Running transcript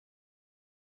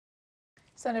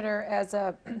Senator, as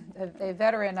a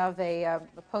veteran of a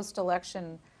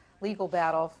post-election legal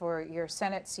battle for your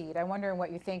Senate seat, I'm wondering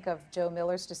what you think of Joe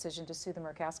Miller's decision to sue the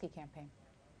Murkowski campaign.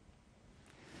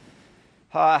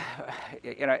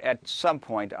 At some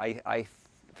point,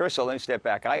 first of all, let me step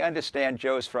back. I understand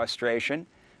Joe's frustration.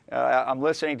 I'm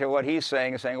listening to what he's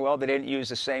saying well, they didn't use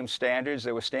the same standards.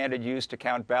 There were standards used to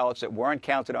count ballots that weren't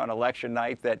counted on election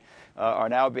night that are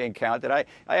now being counted. I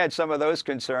had some of those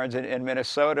concerns in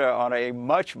Minnesota on a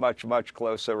much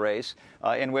closer race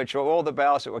in which all the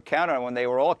ballots that were counted, when they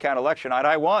were all counted election night,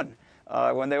 I won.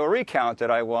 When they were recounted,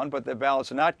 I won, but the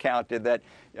ballots not counted that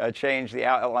changed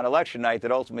on election night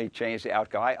that ultimately changed the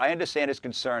outcome. I understand his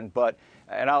concern,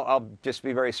 and I'll just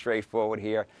be very straightforward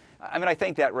here. I mean, I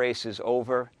think that race is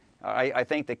over. I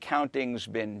think the counting's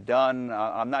been done.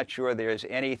 I'm not sure there's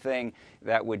anything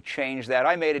that would change that.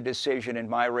 I made a decision in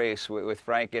my race with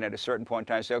Franken at a certain point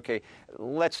in time. I said, okay,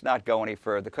 let's not go any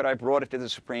further. Could I have brought it to the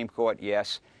Supreme Court?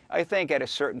 Yes. I think at a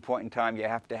certain point in time you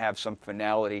have to have some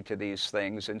finality to these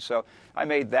things. And so I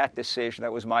made that decision.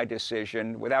 That was my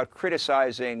decision. Without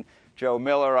criticizing Joe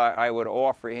Miller, I would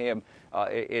offer him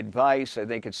advice. I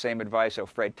think it's same advice that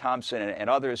Fred Thompson and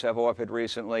others have offered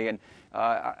recently. And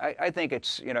I think it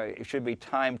should be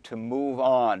time to move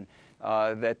on.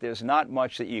 That there's not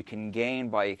much that you can gain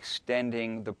by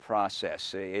extending the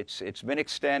process. It's been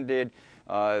extended.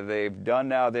 They've done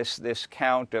now this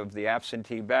count of the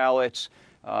absentee ballots.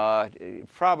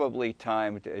 Probably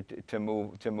time to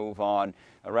move on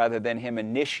rather than him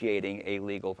initiating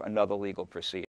another legal proceeding.